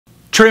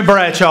Trent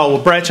Bradshaw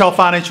with Bradshaw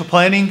Financial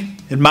Planning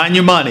and Mind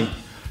Your Money.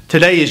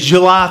 Today is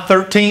July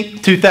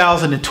 13th,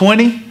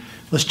 2020.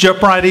 Let's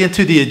jump right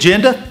into the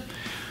agenda.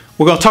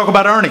 We're going to talk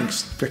about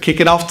earnings. They're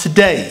kicking off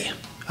today,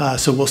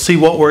 so we'll see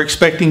what we're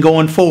expecting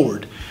going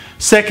forward.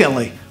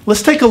 Secondly,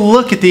 let's take a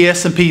look at the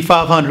S&P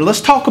 500. Let's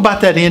talk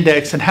about that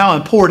index and how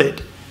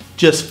important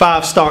just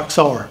 5 stocks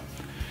are.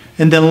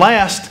 And then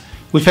last,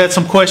 we've had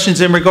some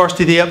questions in regards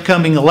to the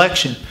upcoming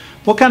election.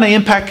 What kind of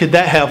impact could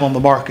that have on the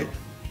market?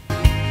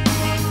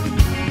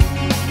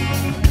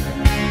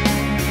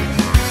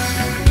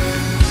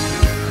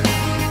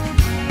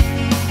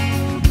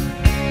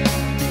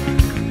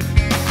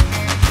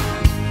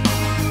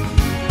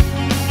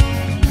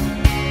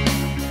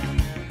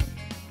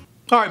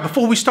 All right,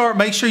 before we start,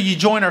 make sure you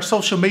join our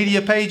social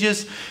media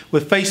pages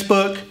with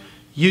Facebook,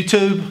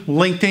 YouTube,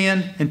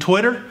 LinkedIn, and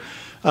Twitter.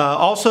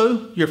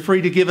 Also, you're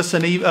free to give us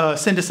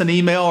send us an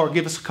email or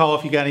give us a call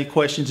if you got any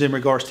questions in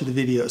regards to the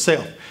video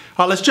itself.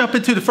 All right, let's jump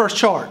into the first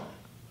chart.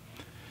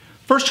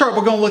 First chart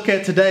we're going to look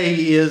at today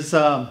is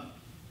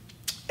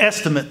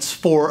estimates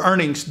for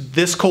earnings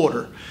this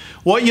quarter.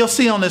 What you'll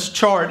see on this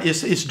chart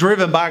is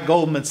driven by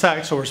Goldman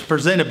Sachs, or is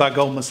presented by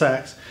Goldman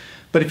Sachs.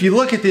 But if you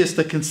look at this,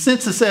 the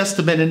consensus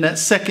estimate in that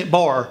second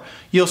bar,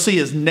 you'll see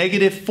is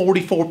negative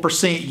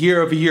 44%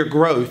 year-over-year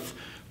growth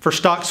for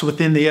stocks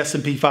within the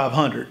S&P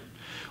 500.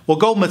 Well,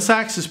 Goldman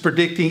Sachs is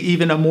predicting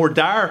even a more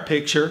dire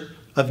picture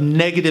of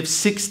negative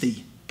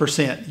 60%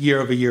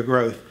 year-over-year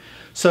growth.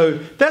 So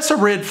that's a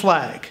red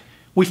flag.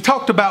 We've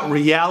talked about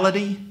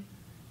reality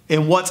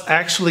and what's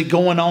actually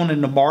going on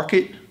in the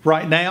market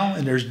right now,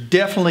 and there's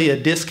definitely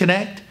a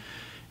disconnect.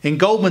 And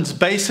Goldman's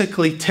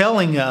basically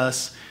telling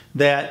us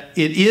that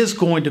it is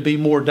going to be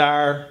more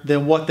dire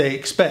than what they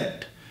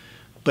expect,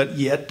 but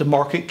yet the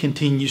market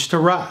continues to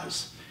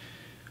rise.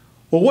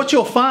 Well, what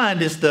you'll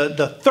find is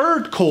the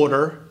third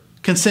quarter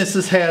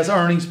consensus has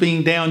earnings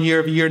being down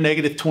year over year,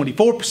 negative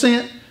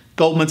 24%.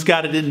 Goldman's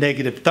got it at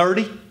negative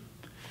 30.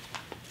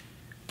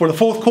 For the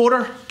fourth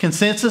quarter,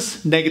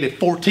 consensus, negative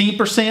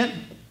 14%.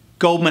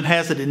 Goldman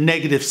has it at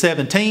negative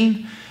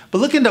 17. But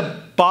look in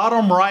the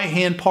bottom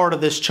right-hand part of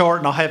this chart,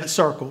 and I'll have it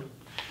circled.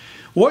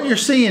 What you're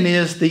seeing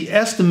is the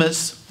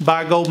estimates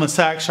by Goldman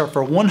Sachs are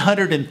for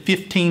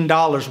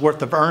 $115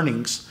 worth of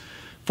earnings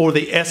for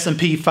the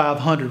S&P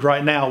 500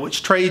 right now,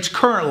 which trades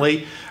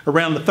currently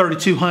around the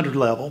 3,200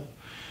 level.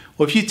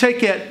 Well, if you take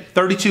that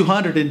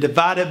 3,200 and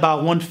divide it by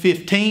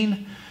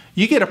 115,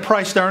 you get a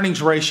price to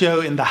earnings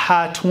ratio in the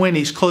high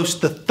 20s, close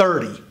to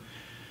 30.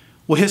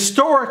 Well,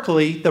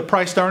 historically, the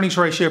price to earnings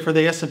ratio for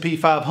the S&P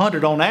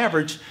 500 on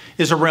average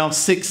is around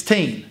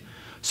 16.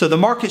 So the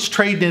market's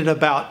trading at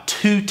about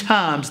 2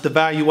 times the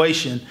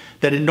valuation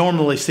that it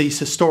normally sees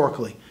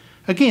historically.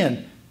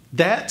 Again,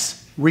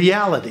 that's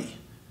reality.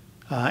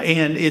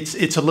 And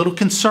it's a little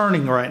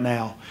concerning right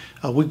now.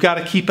 We've got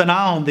to keep an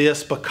eye on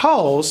this,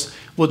 because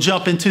we'll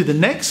jump into the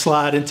next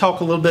slide and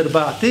talk a little bit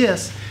about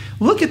this.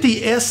 Look at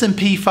the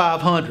S&P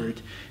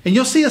 500. And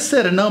you'll see a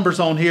set of numbers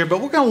on here, but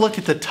we're going to look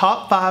at the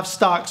top 5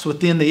 stocks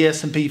within the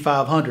S&P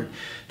 500.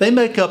 They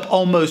make up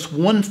almost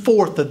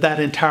 1/4 of that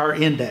entire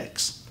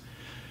index.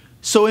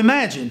 So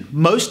imagine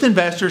most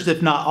investors,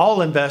 if not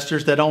all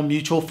investors that own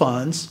mutual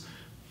funds,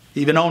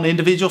 even own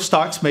individual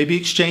stocks, maybe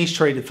exchange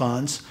traded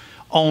funds,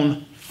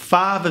 own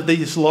 5 of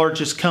these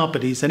largest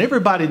companies. And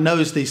everybody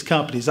knows these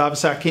companies.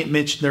 Obviously, I can't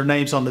mention their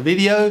names on the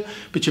video,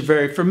 but you're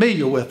very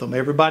familiar with them.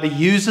 Everybody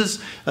uses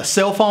a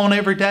cell phone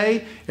every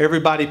day.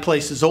 Everybody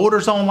places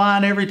orders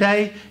online every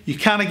day. You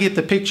kind of get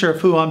the picture of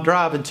who I'm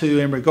driving to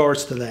in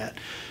regards to that.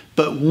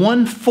 But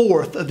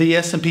 1/4 of the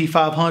S&P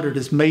 500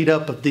 is made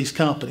up of these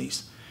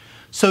companies.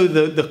 So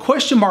the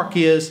question mark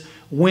is,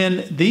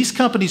 when these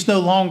companies no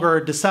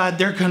longer decide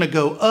they're going to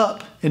go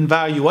up in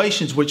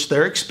valuations, which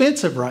they're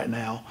expensive right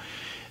now,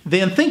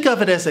 then think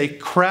of it as a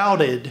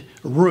crowded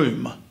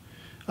room.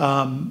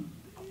 And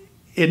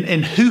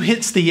who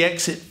hits the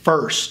exit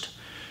first?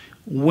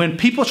 When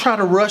people try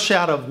to rush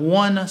out of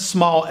one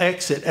small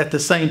exit at the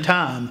same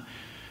time,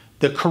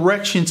 the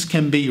corrections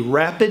can be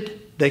rapid,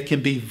 they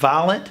can be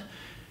violent.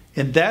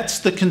 And that's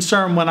the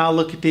concern when I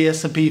look at the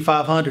S&P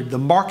 500. The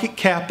market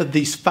cap of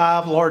these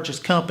 5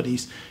 largest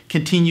companies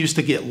continues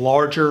to get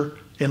larger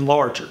and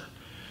larger.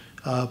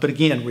 But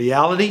again,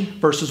 reality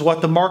versus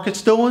what the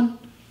market's doing,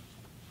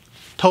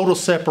 total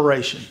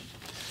separation.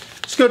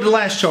 Let's go to the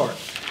last chart.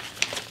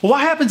 Well,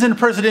 what happens in a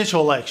presidential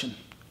election?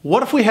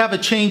 What if we have a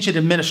change in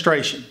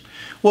administration?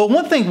 Well,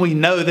 one thing we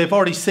know, they've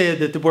already said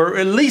that we're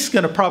at least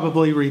going to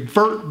probably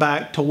revert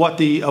back to what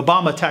the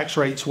Obama tax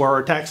rates were,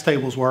 or tax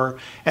tables were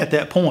at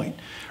that point.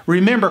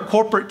 Remember,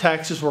 corporate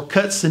taxes were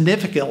cut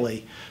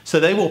significantly, so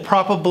they will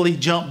probably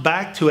jump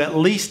back to at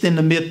least in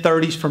the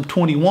mid-30s from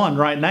 21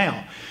 right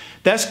now.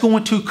 That's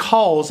going to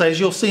cause, as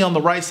you'll see on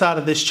the right side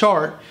of this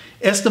chart,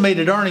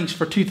 estimated earnings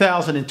for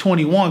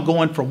 2021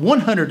 going from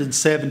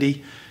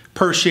 170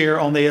 per share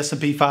on the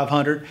S&P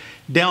 500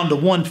 down to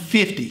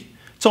 150.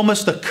 It's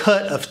almost a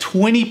cut of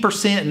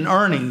 20% in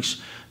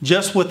earnings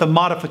just with the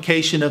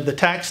modification of the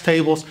tax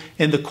tables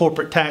and the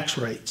corporate tax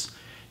rates.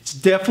 It's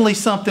definitely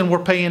something we're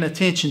paying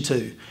attention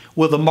to.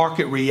 Will the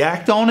market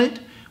react on it?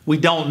 We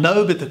don't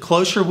know, but the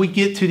closer we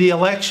get to the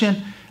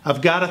election,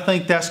 I've got to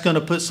think that's going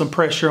to put some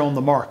pressure on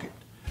the market.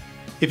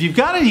 If you've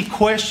got any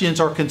questions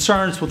or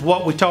concerns with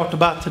what we talked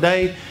about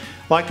today,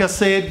 like I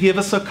said, give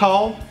us a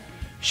call,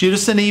 shoot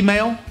us an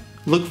email.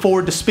 Look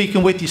forward to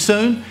speaking with you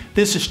soon.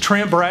 This is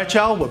Trent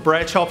Bradshaw with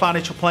Bradshaw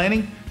Financial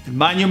Planning, and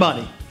mind your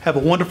money. Have a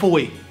wonderful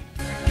week.